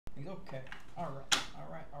Okay. Alright.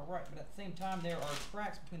 But at the same time, there are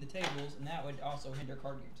cracks between the tables, and that would also hinder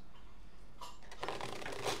card games.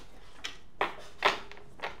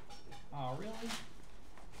 Oh, really?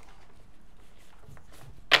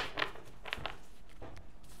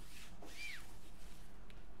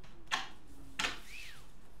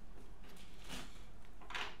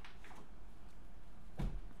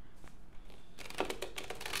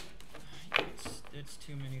 It's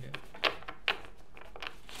too many to...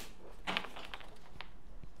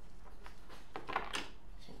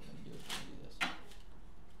 So what we're going to do is we're going to do this.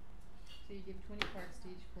 So you give 20 cards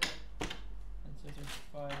to each player. And so there's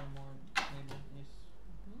 5 or more tables.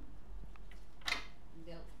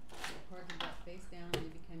 Yes. The cards are brought face down and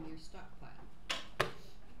they become your stockpile.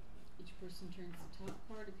 Each person turns the top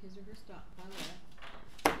card of his or her stockpile up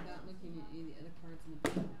without looking at any of the other cards in the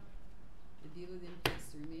bottom. The dealer then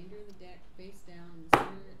places the remainder of the deck face down in the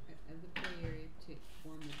center of the play area to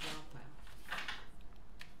form the draw pile,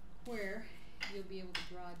 where you'll be able to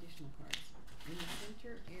draw additional cards. In the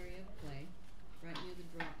center area of play, right near the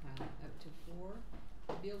draw pile, up to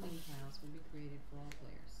 4 building piles will be created for all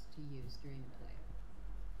players to use during the play.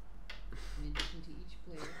 In addition to each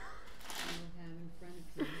player, you will have in front of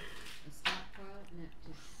him a stockpile and up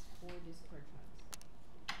to 4 discard piles.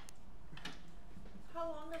 How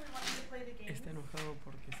long are we wanting to play the game? Está enojado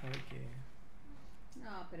porque sabe que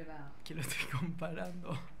No, pero va. lo estoy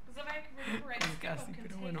comparando Casi,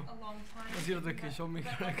 pero bueno, lo cierto es que yo me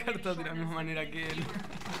gano la carta de la misma manera que él.